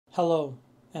Hello,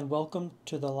 and welcome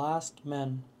to The Last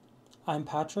Men. I'm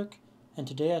Patrick, and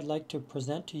today I'd like to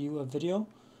present to you a video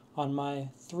on my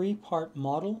three-part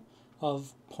model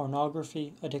of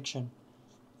pornography addiction.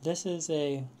 This is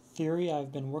a theory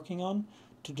I've been working on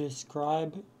to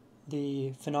describe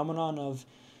the phenomenon of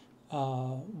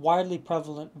widely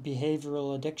prevalent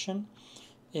behavioral addiction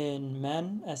in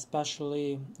men,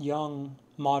 especially young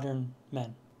modern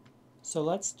men. So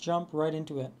let's jump right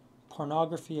into it.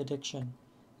 Pornography addiction.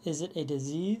 Is it a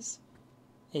disease,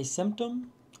 a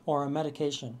symptom, or a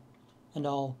medication? And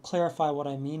I'll clarify what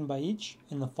I mean by each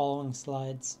in the following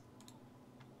slides.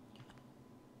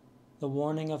 The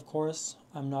warning, of course,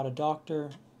 I'm not a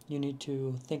doctor. You need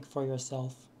to think for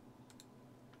yourself.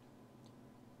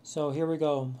 So here we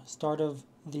go. Start of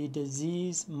the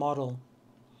disease model.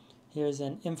 Here's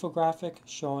an infographic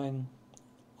showing,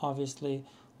 obviously,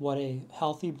 what a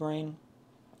healthy brain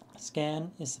scan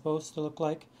is supposed to look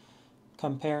like,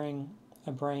 comparing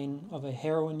a brain of a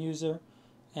heroin user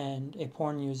and a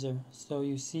porn user. So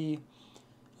you see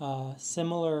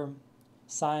similar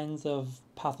signs of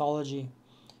pathology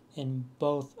in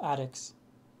both addicts.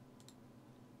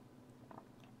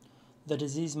 The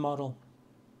disease model.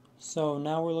 So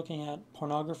now we're looking at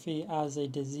pornography as a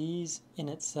disease in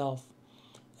itself,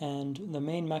 and the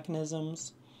main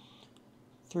mechanisms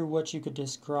through which you could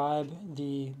describe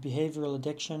the behavioral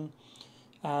addiction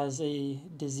as a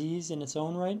disease in its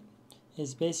own right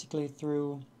is basically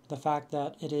through the fact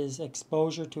that it is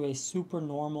exposure to a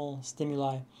supernormal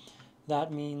stimuli.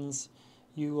 That means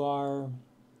you are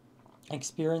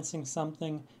experiencing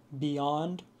something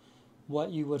beyond what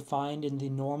you would find in the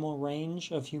normal range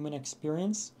of human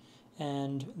experience,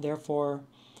 and therefore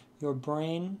your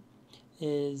brain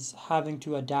is having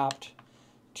to adapt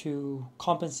to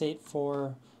compensate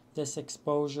for this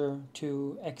exposure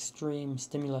to extreme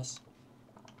stimulus.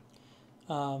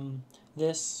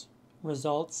 This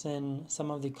results in some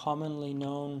of the commonly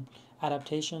known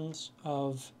adaptations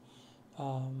of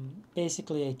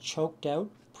basically a choked out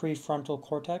prefrontal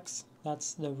cortex.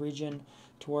 That's the region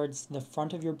towards the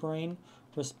front of your brain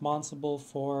responsible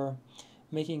for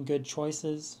making good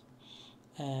choices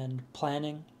and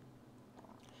planning.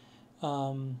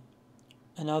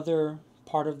 Another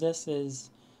part of this is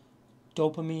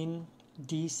dopamine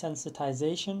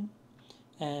desensitization,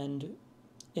 and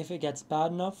if it gets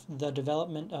bad enough, the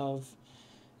development of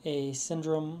a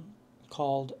syndrome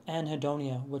called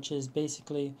anhedonia, which is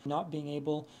basically not being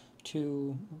able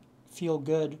to feel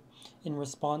good in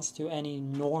response to any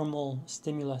normal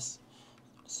stimulus.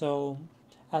 So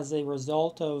as a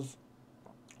result of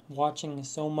watching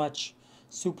so much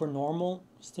supernormal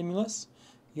stimulus,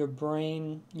 your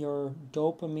brain, your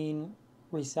dopamine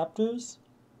receptors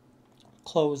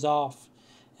close off.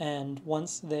 And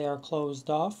once they are closed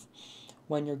off,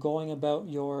 when you're going about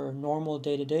your normal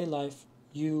day-to-day life,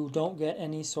 you don't get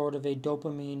any sort of a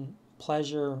dopamine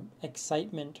pleasure,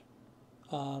 excitement,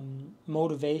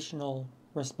 motivational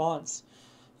response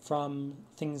from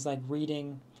things like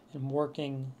reading and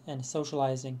working and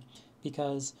socializing,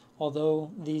 because although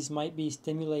these might be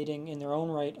stimulating in their own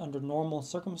right under normal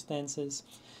circumstances,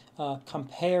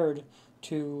 compared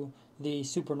to the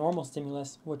supernormal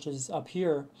stimulus, which is up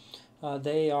here,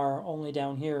 they are only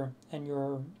down here, and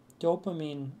your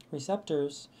dopamine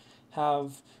receptors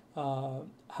have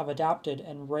adapted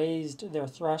and raised their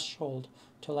threshold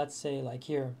to, let's say, like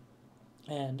here,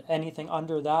 and anything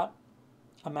under that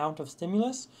amount of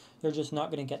stimulus you're just not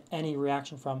going to get any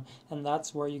reaction from, and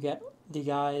that's where you get the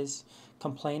guys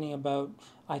complaining about,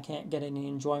 I can't get any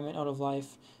enjoyment out of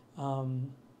life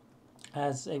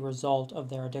as a result of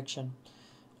their addiction.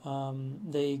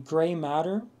 The gray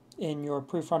matter in your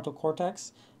prefrontal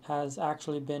cortex has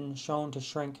actually been shown to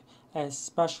shrink,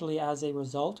 especially as a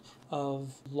result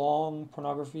of long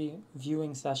pornography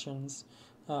viewing sessions.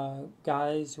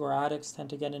 Guys who are addicts tend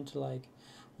to get into like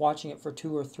watching it for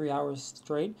 2 or 3 hours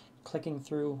straight, clicking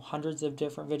through hundreds of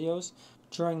different videos.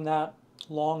 During that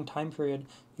long time period,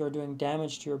 you're doing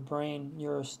damage to your brain.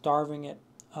 You're starving it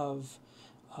of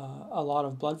a lot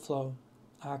of blood flow,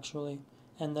 actually.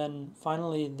 And then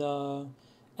finally, the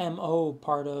MO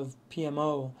part of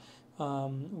PMO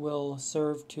will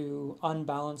serve to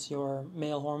unbalance your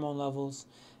male hormone levels,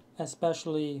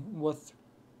 especially with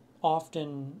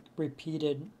often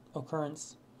repeated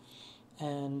occurrence.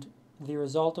 And the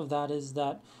result of that is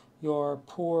that your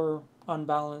poor,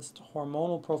 unbalanced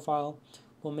hormonal profile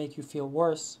will make you feel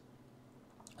worse,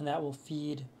 and that will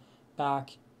feed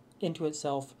back into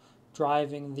itself,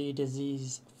 driving the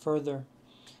disease further.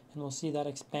 And we'll see that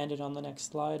expanded on the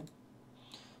next slide.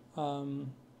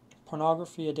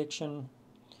 Pornography addiction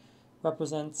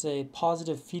represents a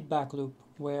positive feedback loop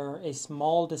where a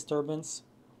small disturbance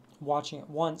watching it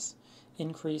once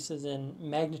increases in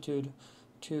magnitude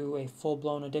to a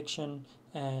full-blown addiction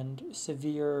and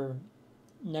severe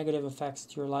negative effects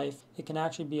to your life. It can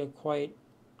actually be a quite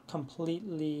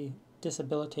completely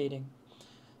debilitating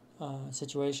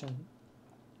situation.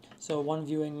 So one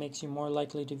viewing makes you more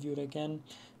likely to view it again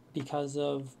because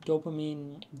of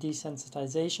dopamine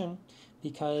desensitization,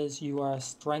 because you are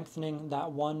strengthening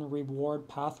that one reward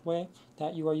pathway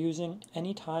that you are using.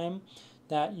 Anytime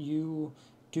that you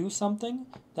do something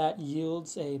that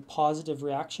yields a positive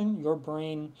reaction, your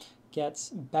brain gets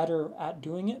better at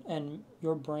doing it, and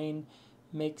your brain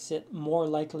makes it more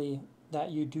likely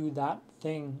that you do that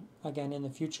thing again in the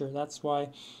future. That's why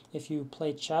if you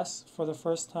play chess for the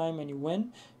first time and you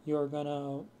win, you're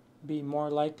gonna be more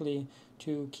likely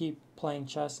to keep playing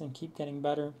chess and keep getting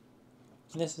better.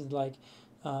 This is like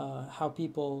how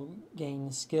people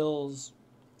gain skills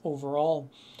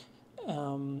overall,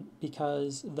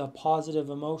 because the positive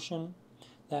emotion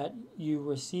that you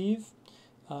receive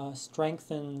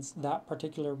strengthens that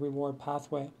particular reward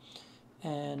pathway.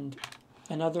 And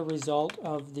another result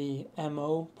of the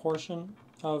MO portion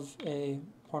of a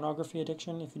pornography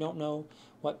addiction, if you don't know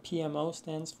what PMO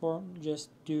stands for, just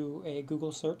do a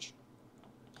Google search.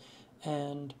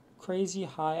 And crazy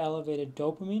high elevated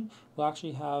dopamine will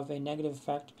actually have a negative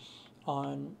effect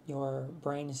on your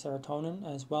brain serotonin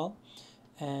as well,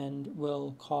 and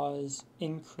will cause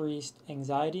increased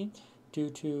anxiety due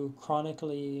to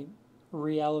chronically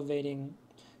re-elevating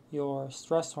your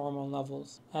stress hormone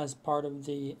levels as part of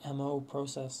the MO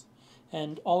process.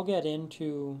 And I'll get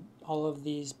into all of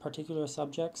these particular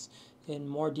subjects in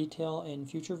more detail in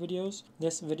future videos.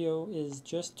 This video is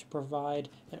just to provide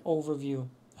an overview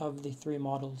of the three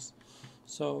models.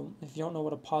 So if you don't know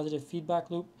what a positive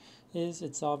feedback loop is,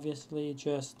 it's obviously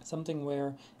just something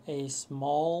where a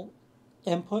small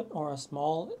input or a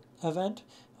small event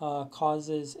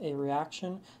causes a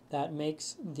reaction that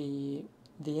makes the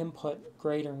input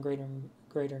greater and greater and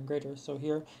greater and greater. So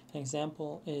here an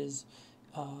example is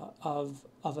of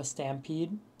a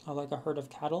stampede, like a herd of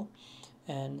cattle,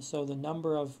 and so the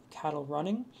number of cattle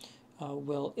running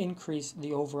will increase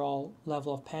the overall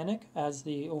level of panic. As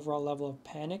the overall level of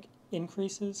panic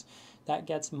increases, that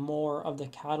gets more of the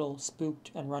cattle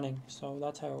spooked and running. So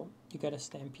that's how you get a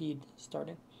stampede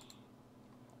starting.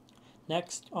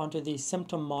 Next, onto the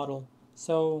symptom model.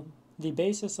 So the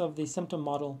basis of the symptom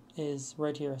model is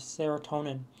right here,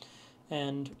 serotonin.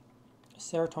 And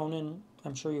serotonin,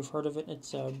 I'm sure you've heard of it,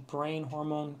 it's a brain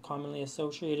hormone commonly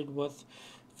associated with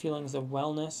feelings of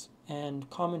wellness, and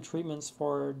common treatments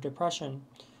for depression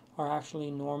are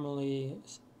actually normally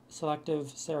selective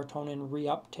serotonin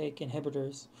reuptake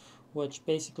inhibitors, which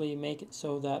basically make it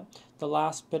so that the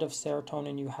last bit of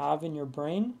serotonin you have in your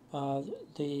brain,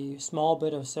 the small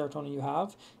bit of serotonin you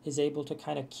have, is able to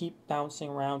kind of keep bouncing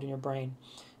around in your brain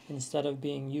instead of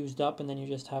being used up and then you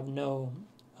just have no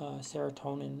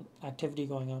serotonin activity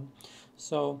going on.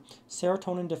 So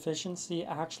serotonin deficiency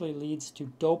actually leads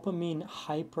to dopamine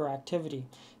hyperactivity,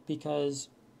 because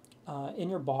in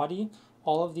your body,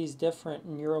 all of these different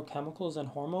neurochemicals and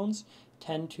hormones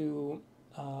tend to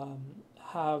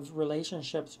have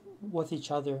relationships with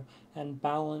each other and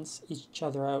balance each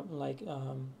other out, like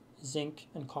zinc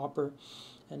and copper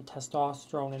and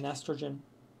testosterone and estrogen.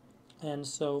 And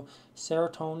so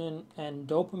serotonin and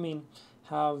dopamine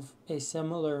have a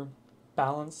similar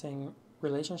balancing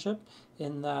relationship,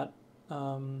 in that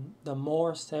the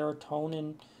more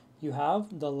serotonin you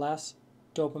have, the less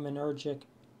dopaminergic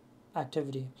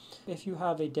activity. If you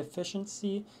have a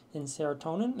deficiency in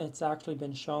serotonin, it's actually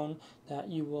been shown that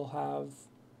you will have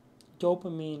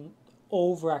dopamine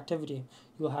overactivity.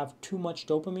 You will have too much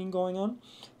dopamine going on,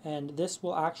 and this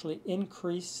will actually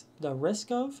increase the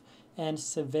risk of and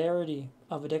severity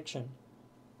of addiction.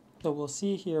 So we'll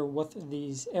see here with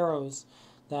these arrows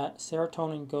that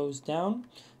serotonin goes down,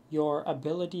 your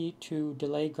ability to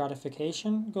delay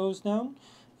gratification goes down,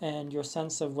 and your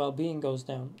sense of well-being goes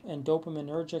down, and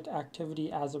dopaminergic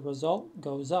activity as a result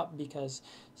goes up, because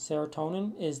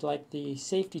serotonin is like the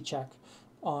safety check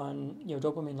on your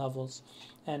dopamine levels,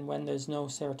 and when there's no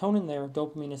serotonin there,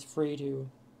 dopamine is free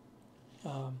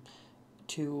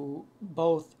to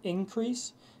both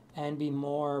increase and be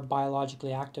more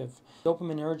biologically active.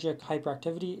 Dopaminergic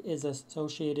hyperactivity is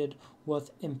associated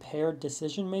with impaired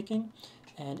decision making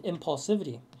and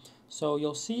impulsivity. So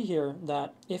you'll see here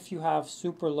that if you have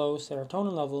super low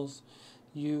serotonin levels,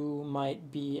 you might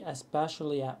be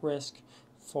especially at risk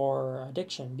for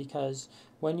addiction, because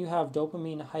when you have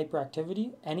dopamine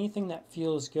hyperactivity, anything that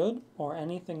feels good or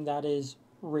anything that is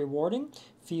rewarding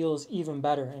feels even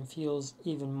better and feels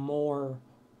even more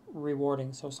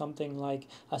rewarding. So something like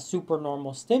a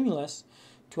supernormal stimulus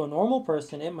To a normal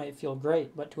person, it might feel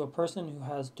great, but to a person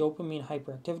who has dopamine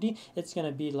hyperactivity, it's going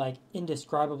to be like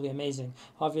indescribably amazing.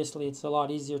 Obviously, it's a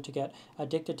lot easier to get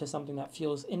addicted to something that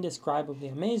feels indescribably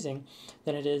amazing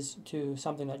than it is to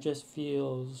something that just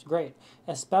feels great,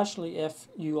 especially if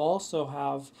you also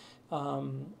have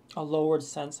a lowered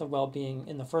sense of well-being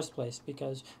in the first place,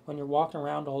 because when you're walking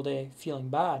around all day feeling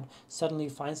bad, suddenly you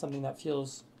find something that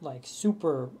feels like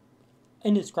super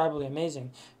indescribably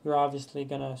amazing, you're obviously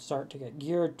going to start to get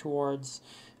geared towards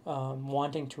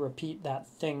wanting to repeat that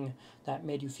thing that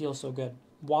made you feel so good.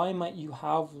 Why might you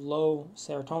have low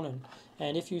serotonin?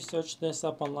 And if you search this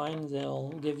up online, they'll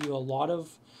give you a lot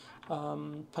of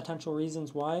potential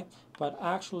reasons why, but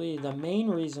actually the main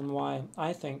reason why,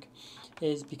 I think,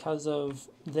 is because of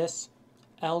this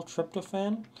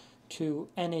L-tryptophan to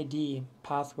NAD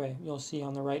pathway you'll see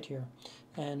on the right here.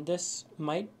 And this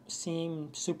might seem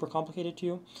super complicated to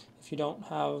you if you don't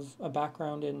have a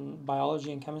background in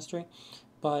biology and chemistry,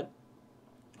 but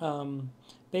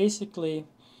basically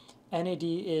NAD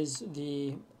is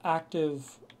the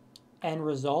active end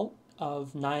result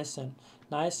of niacin.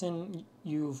 Niacin,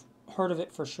 you've heard of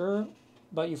it for sure,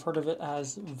 but you've heard of it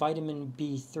as vitamin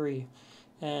B3.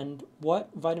 And what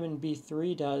vitamin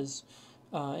B3 does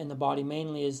in the body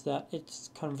mainly is that it's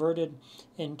converted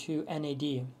into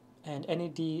NAD. And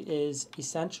NAD is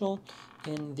essential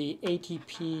in the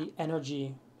ATP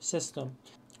energy system.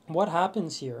 What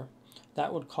happens here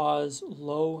that would cause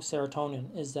low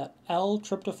serotonin is that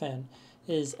L-tryptophan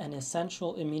is an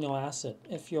essential amino acid.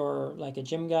 If you're like a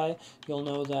gym guy, you'll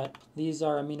know that these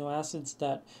are amino acids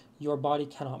that your body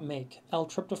cannot make.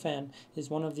 L-tryptophan is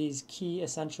one of these key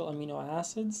essential amino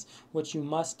acids which you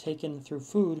must take in through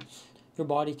food. Your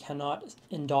body cannot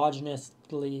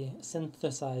endogenously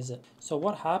synthesize it. So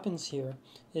what happens here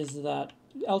is that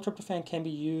L-tryptophan can be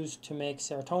used to make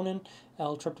serotonin.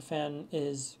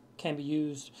 L-tryptophan can be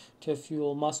used to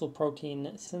fuel muscle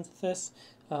protein synthesis.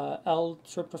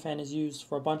 L-tryptophan is used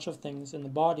for a bunch of things in the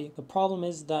body. The problem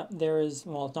is that it's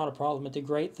not a problem, it's a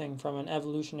great thing from an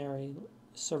evolutionary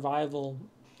survival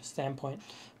standpoint.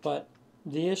 But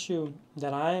the issue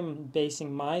that I'm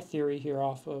basing my theory here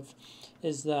off of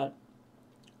is that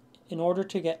in order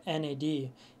to get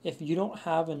NAD, if you don't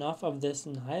have enough of this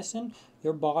niacin,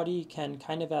 your body can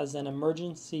kind of as an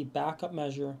emergency backup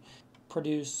measure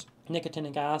produce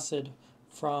nicotinic acid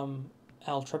from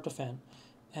L-tryptophan.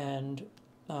 And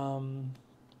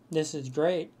this is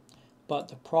great, but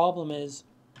the problem is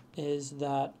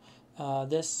that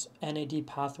this NAD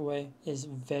pathway is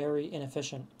very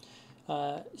inefficient.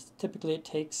 Typically it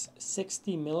takes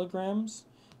 60 milligrams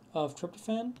of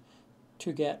tryptophan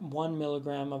to get 1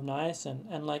 milligram of niacin,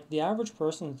 and like the average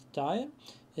person's diet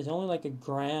is only like a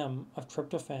gram of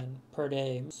tryptophan per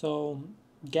day. So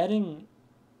getting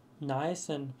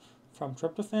niacin from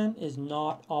tryptophan is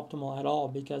not optimal at all,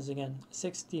 because again,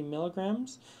 60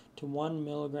 milligrams to 1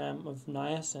 milligram of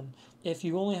niacin. If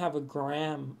you only have a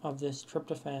gram of this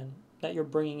tryptophan that you're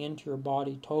bringing into your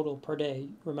body total per day,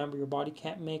 remember your body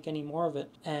can't make any more of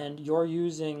it, and you're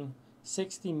using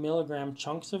 60 milligram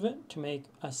chunks of it to make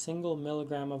a single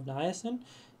milligram of niacin,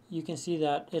 you can see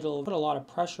that it'll put a lot of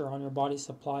pressure on your body's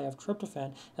supply of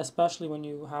tryptophan, especially when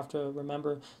you have to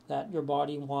remember that your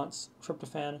body wants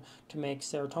tryptophan to make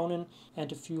serotonin and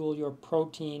to fuel your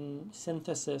protein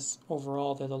synthesis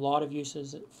overall. There's a lot of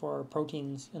uses for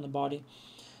proteins in the body.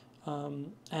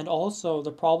 And also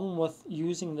the problem with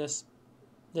using this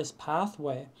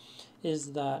pathway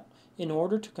is that in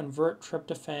order to convert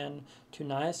tryptophan to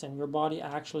niacin, your body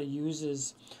actually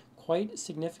uses quite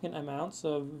significant amounts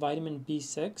of vitamin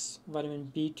B6,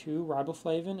 vitamin B2,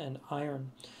 riboflavin, and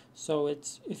iron. So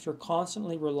if you're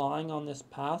constantly relying on this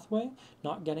pathway,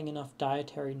 not getting enough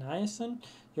dietary niacin,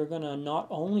 you're going to not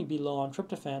only be low on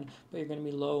tryptophan, but you're going to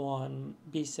be low on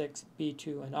B6,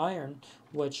 B2, and iron,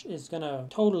 which is going to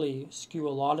totally skew a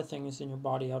lot of things in your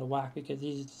body out of whack, because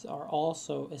these are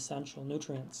also essential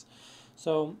nutrients.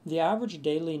 So the average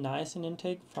daily niacin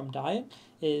intake from diet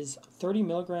is 30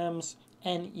 milligrams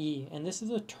NE, and this is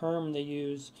a term they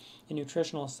use in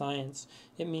nutritional science.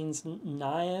 It means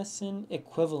niacin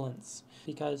equivalence,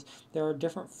 because there are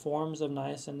different forms of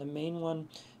niacin, the main one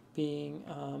being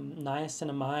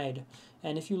niacinamide.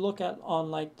 And if you look at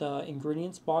on like the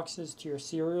ingredients boxes to your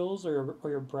cereals or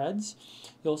your breads,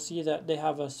 you'll see that they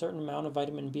have a certain amount of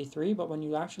vitamin B3, but when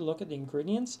you actually look at the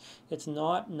ingredients, it's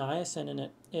not niacin in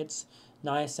it, it's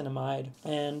niacinamide.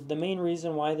 And the main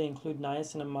reason why they include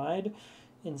niacinamide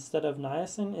instead of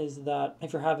niacin is that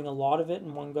if you're having a lot of it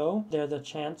in one go, there's a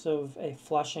chance of a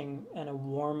flushing and a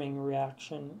warming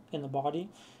reaction in the body,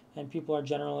 and people are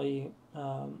generally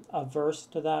averse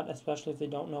to that, especially if they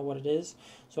don't know what it is.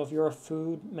 So if you're a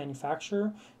food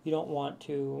manufacturer, you don't want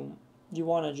to, you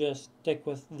want to just stick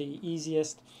with the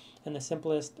easiest and the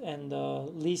simplest and the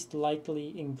least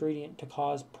likely ingredient to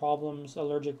cause problems,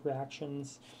 allergic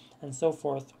reactions, and so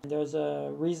forth. There's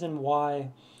a reason why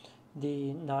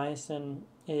the niacin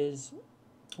is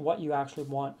what you actually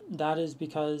want. That is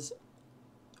because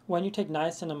when you take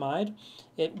niacinamide,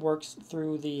 it works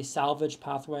through the salvage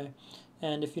pathway.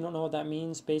 And if you don't know what that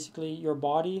means, basically your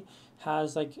body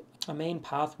has like a main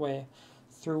pathway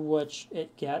through which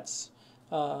it gets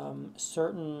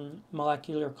certain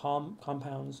molecular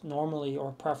compounds normally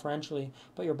or preferentially,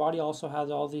 but your body also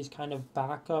has all these kind of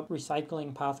backup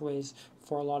recycling pathways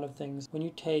for a lot of things. When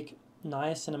you take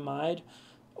niacinamide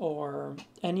or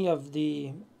any of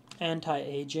the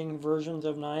anti-aging versions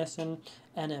of niacin,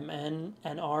 NMN,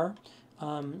 NR,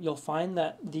 you'll find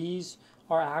that these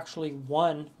are actually,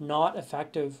 one, not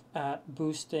effective at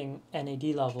boosting NAD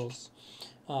levels.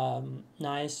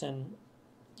 Niacin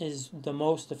is the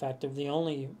most effective, the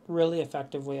only really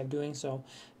effective way of doing so,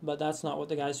 but that's not what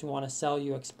the guys who want to sell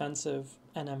you expensive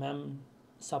NMN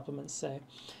supplements say.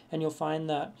 And you'll find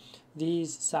that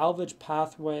these salvage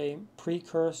pathway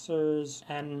precursors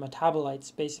and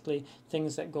metabolites, basically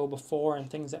things that go before and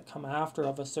things that come after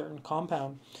of a certain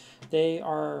compound, they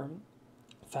are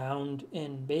found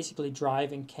in basically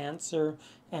driving cancer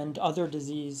and other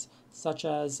disease such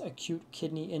as acute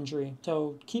kidney injury.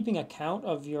 So keeping account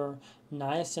of your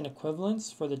niacin equivalents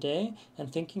for the day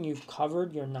and thinking you've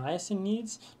covered your niacin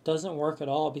needs doesn't work at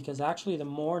all, because actually the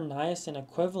more niacin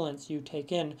equivalents you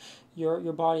take in,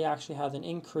 your body actually has an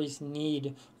increased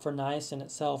need for niacin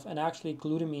itself, and actually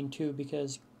glutamine too,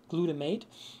 because glutamate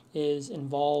is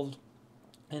involved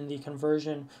in the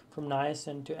conversion from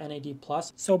niacin to NAD+.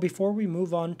 So before we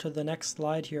move on to the next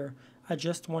slide here, I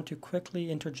just want to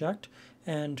quickly interject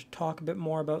and talk a bit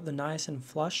more about the niacin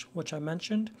flush, which I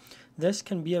mentioned. This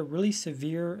can be a really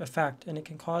severe effect, and it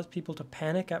can cause people to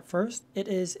panic at first. It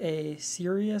is a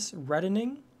serious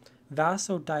reddening,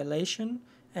 vasodilation,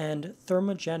 and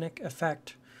thermogenic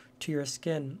effect to your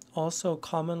skin, also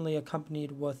commonly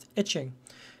accompanied with itching.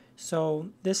 So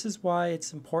this is why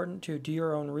it's important to do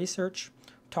your own research,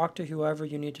 talk to whoever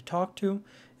you need to talk to,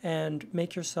 and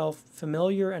make yourself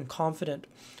familiar and confident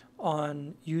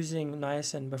on using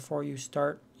niacin before you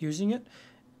start using it.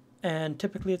 And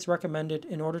typically it's recommended,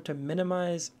 in order to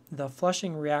minimize the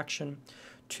flushing reaction,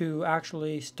 to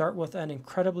actually start with an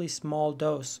incredibly small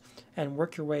dose and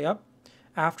work your way up.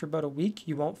 After about a week,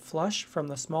 you won't flush from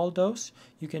the small dose.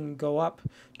 You can go up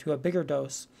to a bigger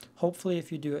dose. Hopefully,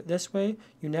 if you do it this way,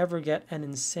 you never get an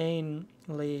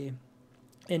insanely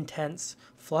intense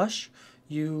flush.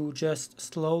 You just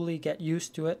slowly get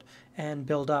used to it and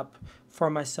build up. For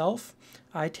myself,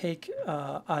 I take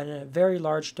a very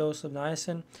large dose of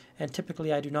niacin, and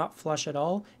typically I do not flush at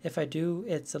all. If I do,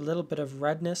 it's a little bit of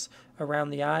redness around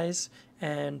the eyes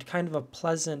and kind of a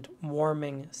pleasant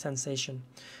warming sensation.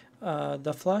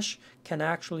 The flush can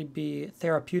actually be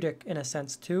therapeutic in a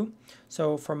sense too.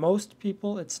 So for most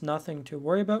people, it's nothing to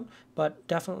worry about, but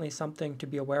definitely something to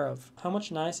be aware of. How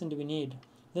much niacin do we need?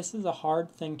 This is a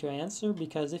hard thing to answer,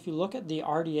 because if you look at the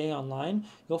RDA online,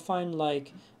 you'll find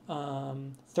like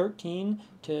 13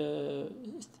 to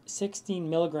 16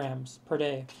 milligrams per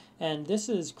day. And this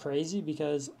is crazy,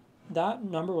 because that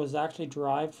number was actually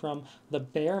derived from the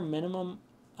bare minimum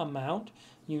amount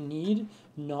you need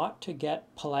not to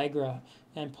get pellagra.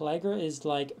 And pellagra is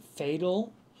like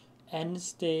fatal end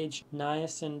stage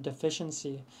niacin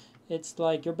deficiency. It's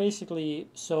like you're basically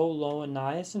so low in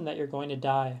niacin that you're going to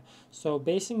die. So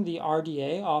basing the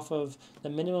RDA off of the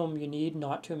minimum you need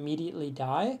not to immediately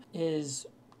die is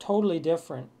totally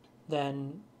different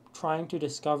than trying to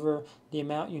discover the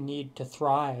amount you need to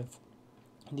thrive,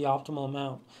 the optimal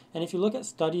amount. And if you look at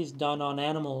studies done on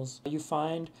animals, you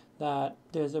find that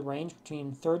there's a range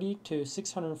between 30 to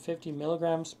 650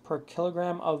 milligrams per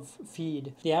kilogram of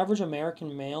feed. The average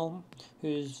American male,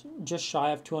 who's just shy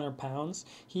of 200 pounds,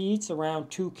 he eats around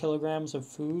 2 kilograms of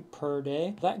food per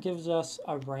day. That gives us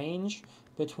a range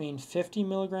between 50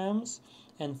 milligrams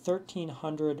and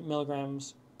 1,300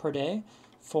 milligrams per day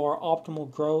for optimal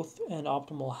growth and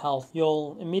optimal health.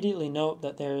 You'll immediately note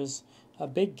that there's a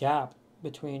big gap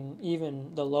between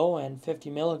even the low end 50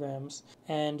 milligrams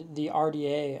and the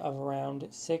RDA of around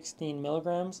 16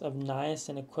 milligrams of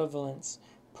niacin equivalents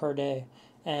per day.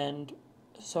 And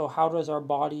so how does our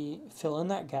body fill in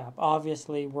that gap?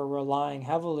 Obviously, we're relying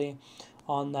heavily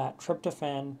on that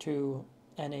tryptophan to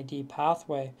NAD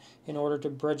pathway in order to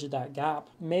bridge that gap.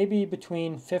 Maybe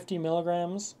between 50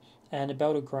 milligrams and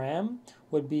about a gram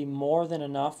would be more than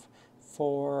enough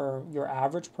for your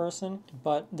average person,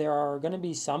 but there are going to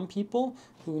be some people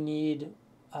who need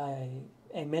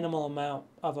a minimal amount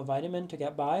of a vitamin to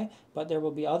get by, but there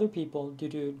will be other people due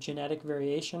to genetic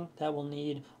variation that will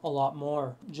need a lot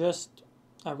more. Just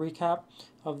a recap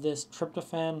of this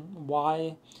tryptophan,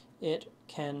 why it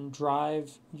can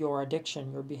drive your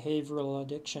addiction, your behavioral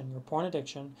addiction, your porn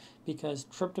addiction, because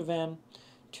tryptophan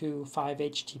to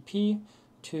 5-HTP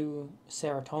to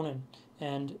serotonin.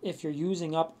 And if you're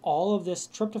using up all of this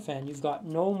tryptophan, you've got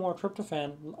no more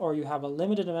tryptophan, or you have a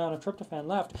limited amount of tryptophan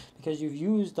left because you've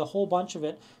used a whole bunch of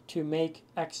it to make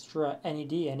extra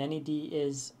NAD, and NAD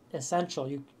is essential.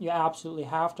 You absolutely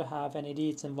have to have NAD.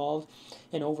 It's involved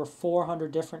in over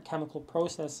 400 different chemical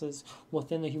processes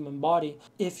within the human body.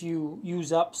 If you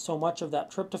use up so much of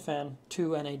that tryptophan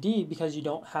to NAD because you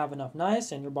don't have enough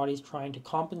niacin, your body's trying to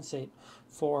compensate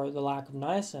for the lack of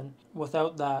niacin.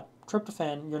 Without that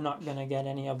tryptophan, you're not going to get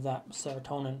any of that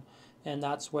serotonin. And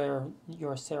that's where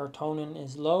your serotonin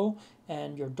is low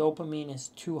and your dopamine is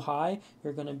too high.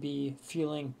 You're going to be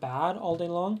feeling bad all day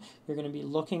long. You're going to be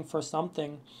looking for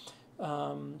something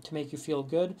to make you feel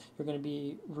good. You're going to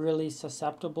be really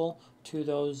susceptible to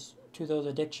those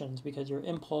addictions because your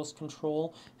impulse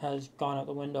control has gone out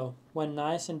the window. When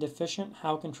niacin deficient,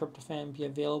 how can tryptophan be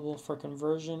available for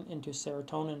conversion into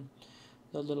serotonin?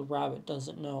 The little rabbit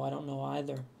doesn't know. I don't know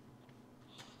either.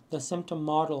 The symptom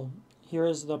model. Here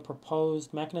is the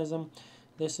proposed mechanism.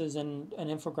 This is an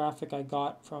infographic I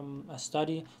got from a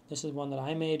study. This is one that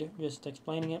I made, just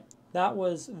explaining it. That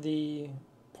was the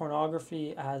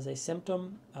pornography as a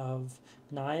symptom of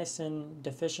niacin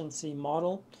deficiency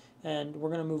model. And we're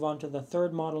going to move on to the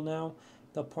third model now,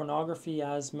 the pornography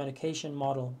as medication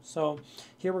model. So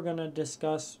here we're going to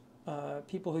discuss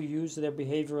people who use their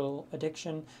behavioral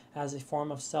addiction as a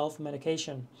form of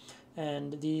self-medication.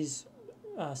 And these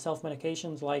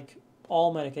self-medications, like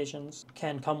all medications,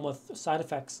 can come with side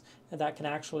effects that can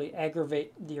actually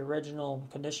aggravate the original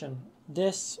condition.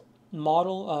 This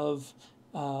model of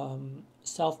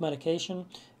self-medication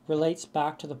relates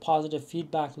back to the positive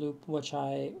feedback loop, which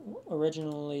I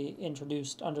originally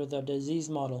introduced under the disease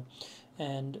model.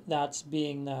 And that's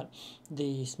being that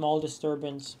the small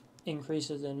disturbance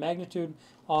increases in magnitude.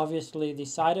 Obviously, the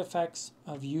side effects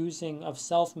of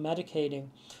self-medicating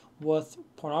with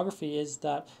pornography is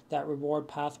that reward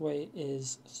pathway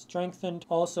is strengthened.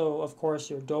 Also, of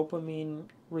course, your dopamine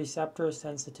receptor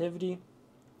sensitivity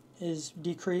is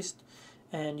decreased,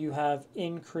 and you have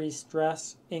increased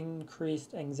stress,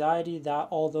 increased anxiety. That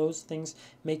all those things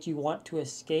make you want to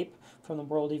escape from the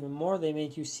world even more. They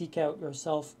make you seek out your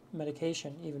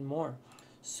self-medication even more.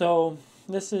 So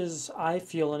this is, I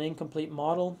feel, an incomplete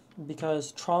model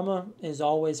because trauma is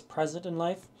always present in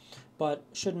life, but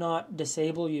should not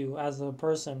disable you as a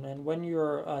person. And when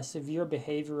you're a severe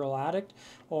behavioral addict,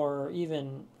 or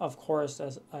even, of course,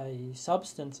 as a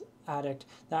substance addict,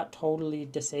 that totally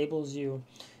disables you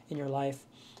in your life.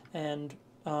 And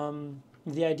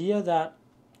the idea that,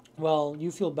 well,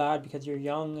 you feel bad because you're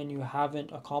young and you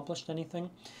haven't accomplished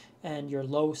anything and you're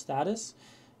low status,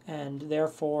 and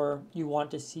therefore you want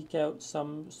to seek out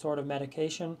some sort of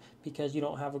medication because you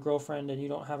don't have a girlfriend and you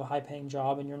don't have a high-paying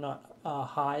job and you're not a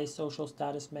high social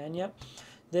status man yet.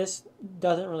 This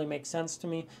doesn't really make sense to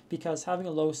me because having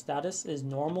a low status is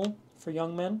normal for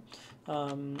young men.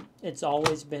 It's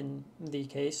always been the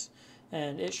case,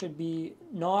 and it should be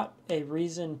not a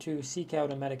reason to seek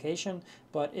out a medication,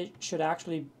 but it should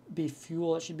actually be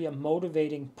fuel. It should be a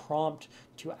motivating prompt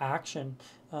to action.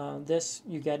 This,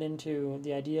 you get into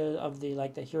the idea of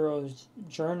the hero's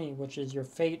journey, which is your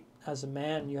fate as a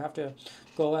man. You have to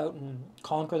go out and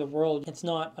conquer the world. It's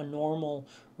not a normal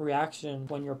reaction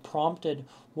when you're prompted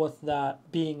with that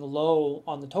being low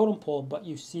on the totem pole, but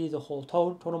you see the whole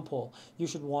totem pole. You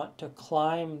should want to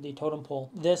climb the totem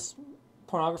pole. This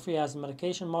pornography as a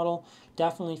medication model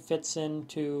definitely fits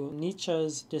into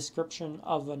Nietzsche's description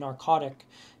of a narcotic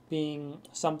being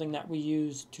something that we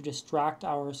use to distract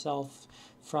ourselves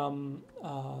from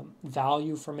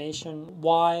value formation.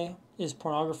 Why is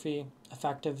pornography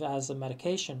effective as a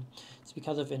medication? It's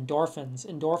because of endorphins.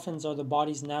 Endorphins are the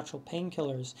body's natural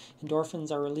painkillers. Endorphins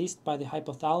are released by the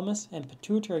hypothalamus and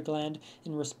pituitary gland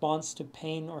in response to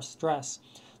pain or stress.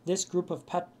 This group of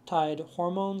peptide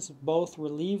hormones both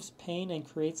relieves pain and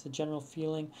creates a general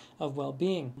feeling of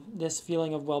well-being. This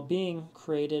feeling of well-being,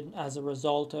 created as a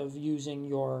result of using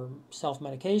your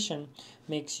self-medication,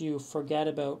 makes you forget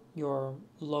about your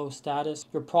low status,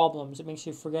 your problems. It makes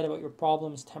you forget about your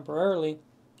problems temporarily,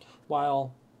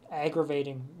 while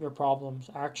aggravating your problems,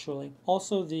 actually.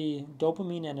 Also, the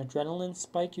dopamine and adrenaline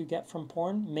spike you get from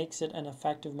porn makes it an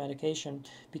effective medication,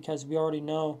 because we already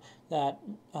know that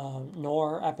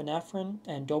norepinephrine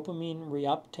and dopamine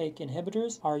reuptake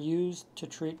inhibitors are used to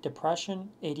treat depression,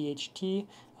 ADHD,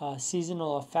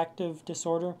 seasonal affective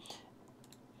disorder.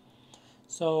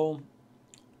 So,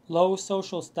 low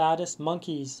social status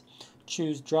monkeys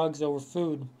choose drugs over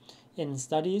food in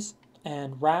studies,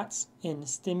 and rats in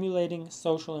stimulating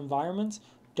social environments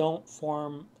don't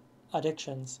form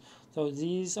addictions. So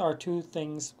these are two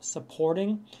things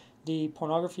supporting the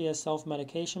pornography as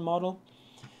self-medication model.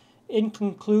 In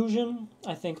conclusion,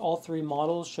 I think all three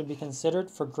models should be considered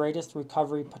for greatest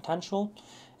recovery potential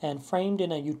and framed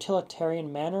in a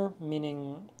utilitarian manner,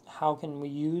 meaning how can we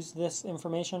use this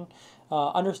information?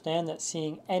 Understand that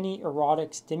seeing any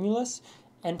erotic stimulus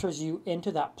enters you into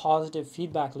that positive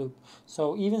feedback loop.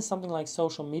 So even something like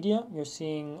social media, you're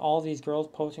seeing all these girls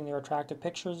posting their attractive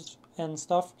pictures and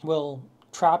stuff, will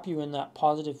trap you in that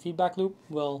positive feedback loop,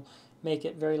 will make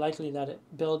it very likely that it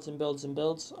builds and builds and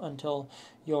builds until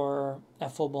you're a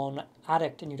full-blown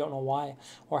addict and you don't know why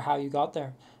or how you got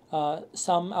there.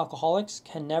 Some alcoholics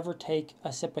can never take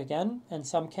a sip again, and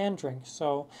some can drink.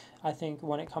 So I think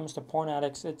when it comes to porn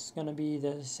addicts, it's going to be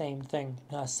the same thing.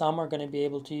 Some are going to be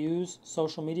able to use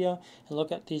social media and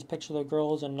look at these pictures of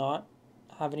girls and not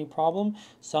have any problem.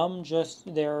 Some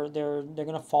just they're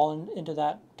going to fall into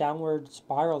that downward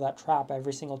spiral, that trap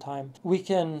every single time. We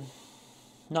can,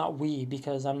 not we,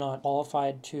 because I'm not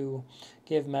qualified to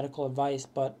give medical advice,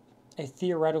 but a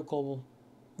theoretical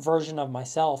version of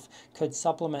myself could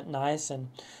supplement niacin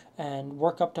and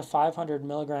work up to 500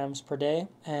 milligrams per day,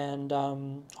 and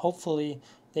hopefully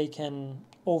they can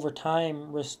over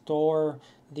time restore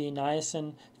the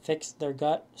niacin, fix their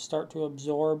gut, start to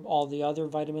absorb all the other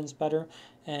vitamins better,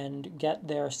 and get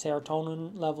their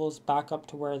serotonin levels back up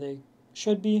to where they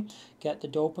should be, get the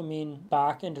dopamine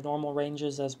back into normal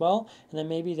ranges as well, and then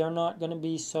maybe they're not going to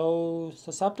be so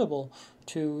susceptible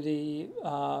to the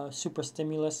super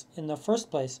stimulus in the first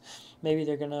place. Maybe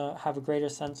they're going to have a greater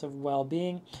sense of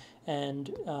well-being, and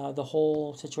the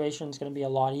whole situation is going to be a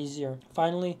lot easier.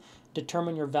 Finally,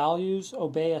 determine your values,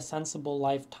 obey a sensible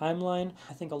life timeline.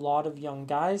 I think a lot of young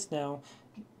guys now,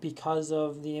 because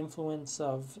of the influence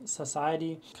of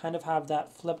society, kind of have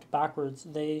that flipped backwards.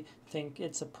 They think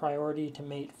it's a priority to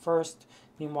mate first,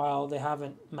 meanwhile they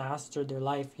haven't mastered their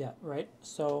life yet, right?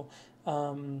 So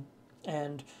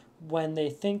and when they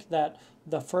think that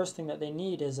the first thing that they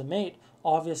need is a mate,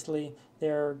 obviously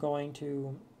they're going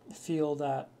to feel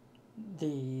that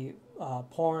the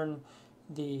porn,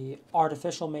 the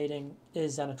artificial mating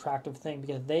is an attractive thing,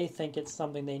 because they think it's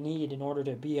something they need in order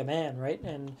to be a man, right?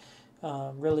 And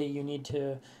really you need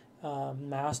to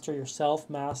master yourself,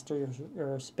 master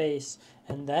your space,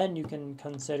 and then you can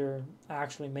consider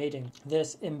actually mating.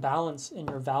 This imbalance in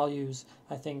your values,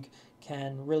 I think,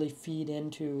 can really feed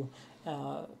into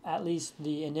at least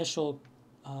the initial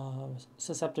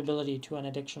susceptibility to an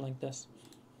addiction like this.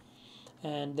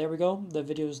 And there we go, the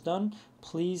video is done.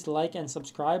 Please like and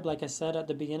subscribe. Like I said at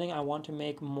the beginning, I want to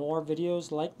make more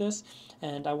videos like this,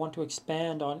 and I want to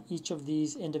expand on each of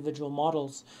these individual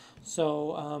models.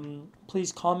 So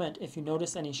please comment if you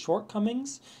notice any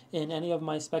shortcomings in any of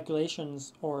my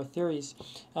speculations or theories.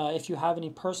 If you have any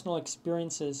personal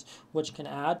experiences which can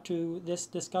add to this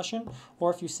discussion,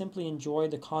 or if you simply enjoy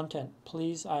the content,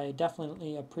 please, I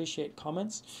definitely appreciate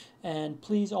comments. And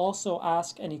please also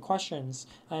ask any questions.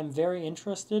 I'm very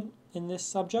interested in this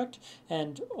subject,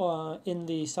 and in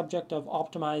the subject of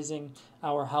optimizing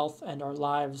our health and our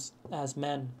lives as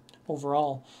men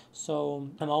overall. So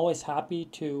I'm always happy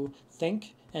to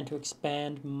think and to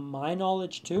expand my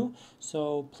knowledge too.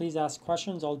 So please ask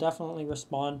questions. I'll definitely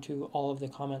respond to all of the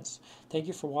comments. Thank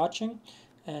you for watching,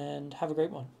 and have a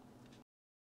great one.